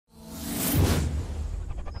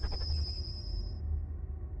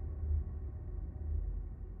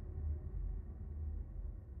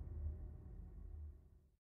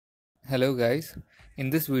Hello guys, in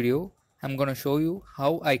this video I'm gonna show you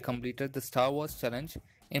how I completed the Star Wars challenge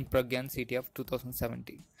in Pragyan CTF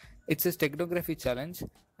 2017. It's a steganography challenge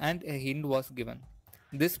and a hint was given.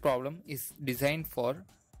 This problem is designed for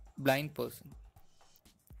blind person.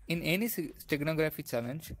 In any steganography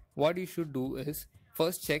challenge, what you should do is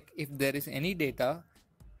first check if there is any data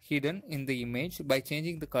hidden in the image by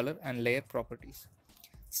changing the color and layer properties.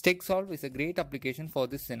 Sticksolve is a great application for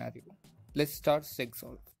this scenario. Let's start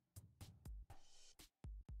Sticksolve.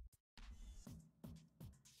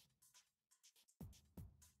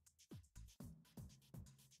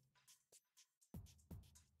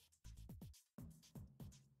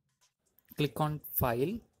 Click on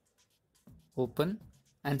File, Open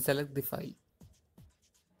and select the file.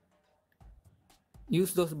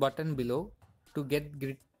 Use those buttons below to get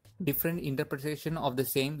different interpretation of the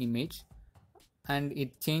same image, and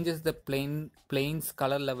it changes the plane's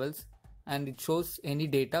color levels, and it shows any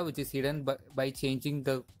data which is hidden by changing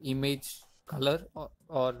the image color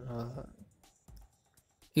or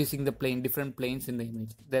using the different planes in the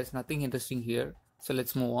image. There's nothing interesting here, so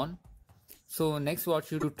let's move on. So next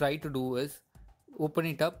what you try to do is open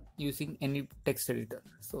it up using any text editor.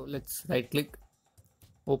 So let's right click,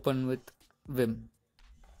 open with Vim.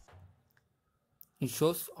 It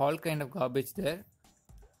shows all kind of garbage there,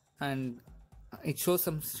 and it shows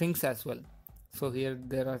some strings as well. So here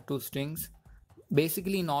there are two strings.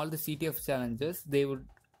 Basically in all the CTF challenges they would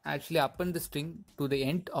actually append the string to the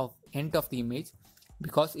end of the image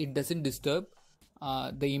because it doesn't disturb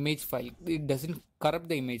the image file. It doesn't corrupt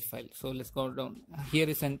the image file. So let's go down. Here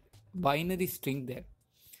is a binary string there.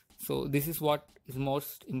 So this is what is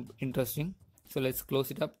most interesting. So let's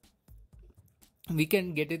close it up. We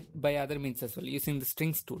can get it by other means as well using the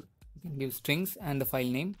strings tool. You can give strings and the file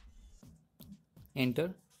name,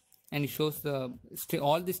 enter, and it shows the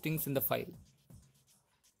all the strings in the file.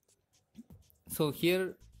 So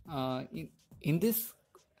here in this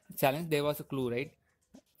challenge there was a clue, right?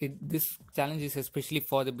 This challenge is especially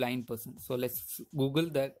for the blind person. So let's Google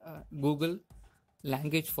that, Google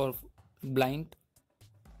language for blind.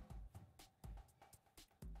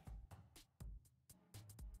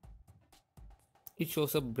 It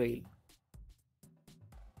shows a braille.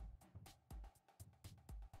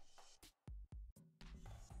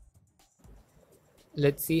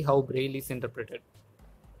 Let's see how braille is interpreted.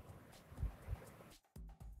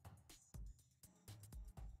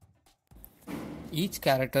 Each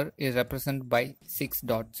character is represented by 6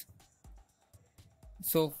 dots.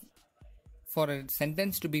 So for a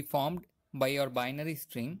sentence to be formed by your binary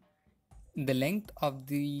string, the length of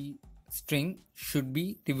the string should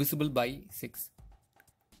be divisible by 6.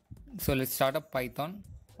 So let's start up Python,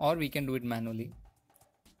 or we can do it manually.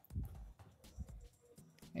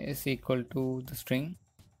 S equal to the string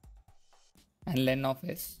and len of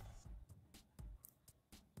s.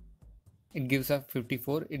 It gives us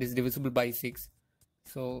 54. It is divisible by 6.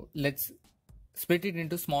 So let's split it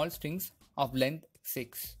into small strings of length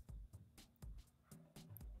 6.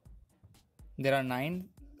 There are 9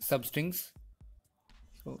 substrings.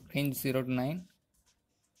 So range 0 to 9.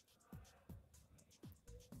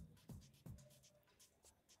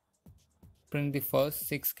 Print the first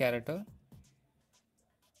 6 character.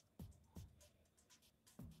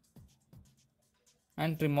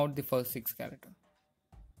 And trim out the first 6 character.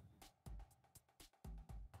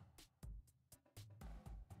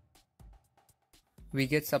 We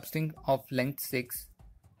get substring of length 6.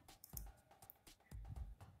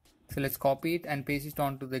 So let's copy it and paste it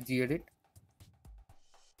onto the gedit.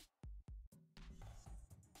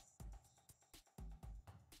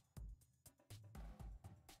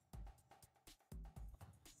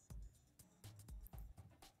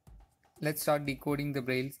 Let's start decoding the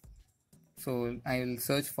braille. So I will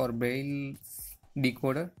search for braille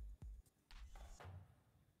decoder.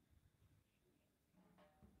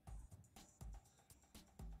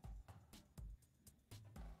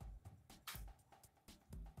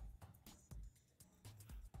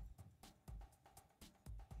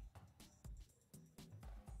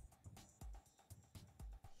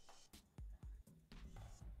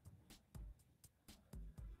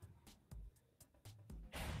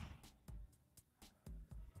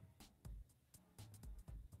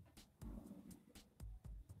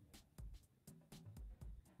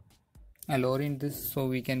 I'll orient this so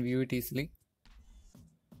we can view it easily.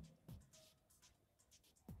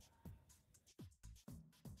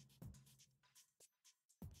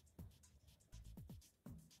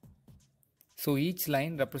 So each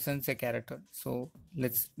line represents a character. So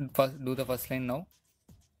let's first do the first line now.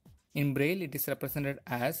 In Braille it is represented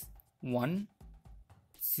as 1,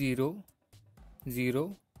 0,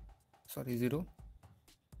 0, 0,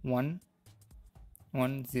 1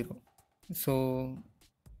 1 0. So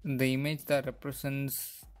the image that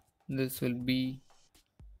represents this will be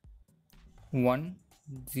 1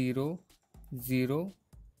 0 0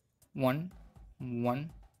 1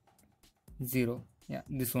 1 0. Yeah,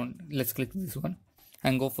 this one. Let's click this one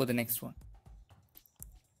and go for the next one.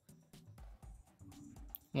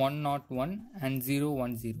 101 and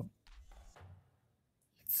 010.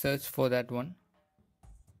 Search for that one.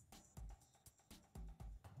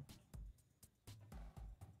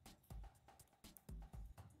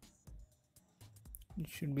 It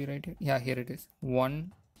should be right here. Yeah, here it is.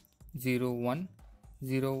 101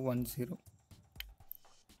 010.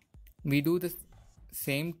 We do the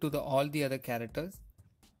same to all the other characters.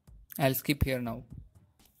 I'll skip here now.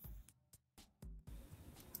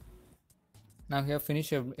 Now we have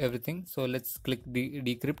finished everything, so let's click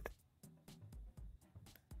decrypt.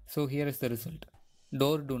 So here is the result.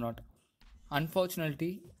 Door do not.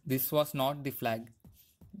 Unfortunately, this was not the flag.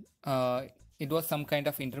 It was some kind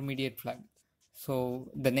of intermediate flag. So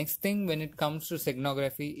the next thing when it comes to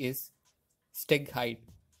seganography is Steghide.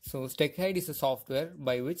 So Steghide is a software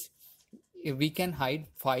by which we can hide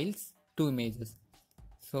files to images.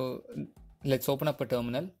 So let's open up a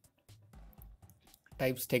terminal.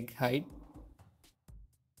 Type Steghide.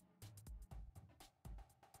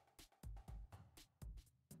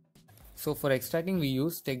 So for extracting we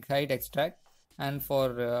use Steghide extract, and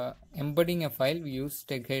for embedding a file we use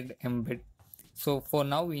Steghide embed. So for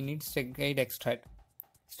now we need Steghide extract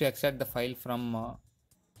to extract the file from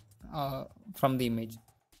the image.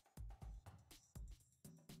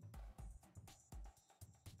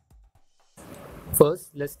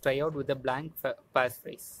 First, let's try out with a blank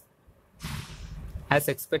passphrase. As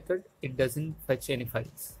expected, it doesn't fetch any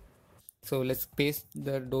files. So let's paste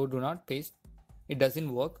the do not paste. It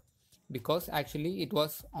doesn't work because actually it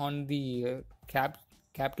was on the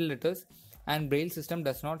capital letters, and Braille system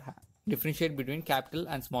does not differentiate between capital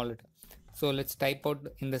and small letter. So let's type out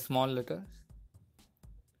in the small letters.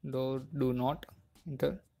 Do not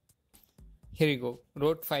enter. Here we go.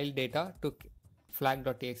 Wrote file data to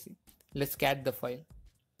flag.txt. Let's cat the file.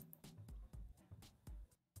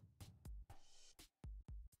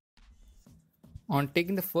 On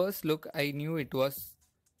taking the first look, I knew it was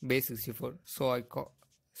base64.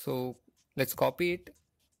 So let's copy it.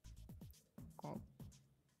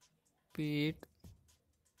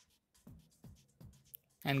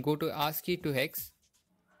 And go to ASCII to hex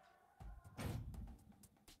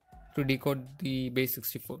to decode the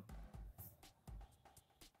base64.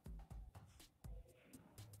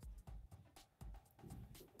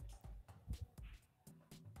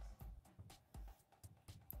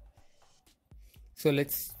 So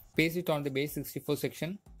let's paste it on the base64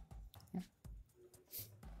 section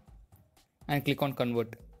and click on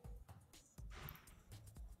convert.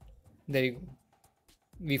 There you go.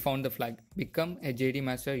 We found the flag. Become a JD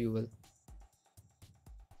Master UL.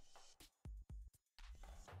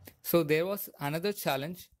 So there was another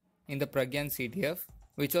challenge in the Pragyan CTF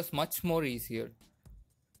which was much more easier.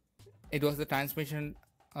 It was the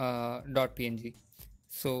transmission.png.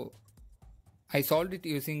 So I solved it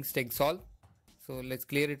using Stegsolve. So let's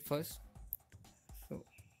clear it first. So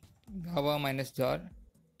java -jar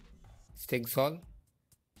Stegsolve.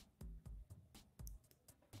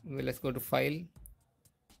 Well, let's go to file,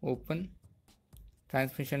 open,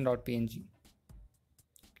 transmission.png.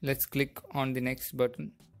 Let's click on the next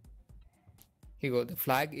button. Here you go. The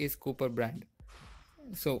flag is Cooper brand.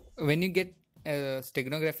 So when you get a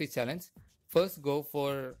steganography challenge, first go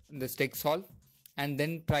for the Stegsolve and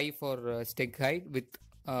then try for Steghide with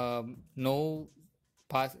no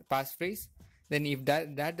passphrase. Then if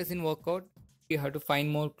that doesn't work out, you have to find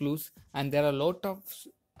more clues, and there are lots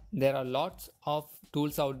of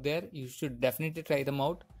tools out there. You should definitely try them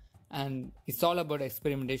out, and it's all about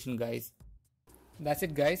experimentation, guys. That's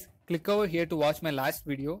it, guys. Click over here to watch my last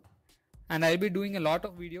video, and I'll be doing a lot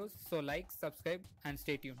of videos, so like, subscribe, and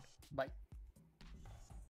stay tuned. Bye.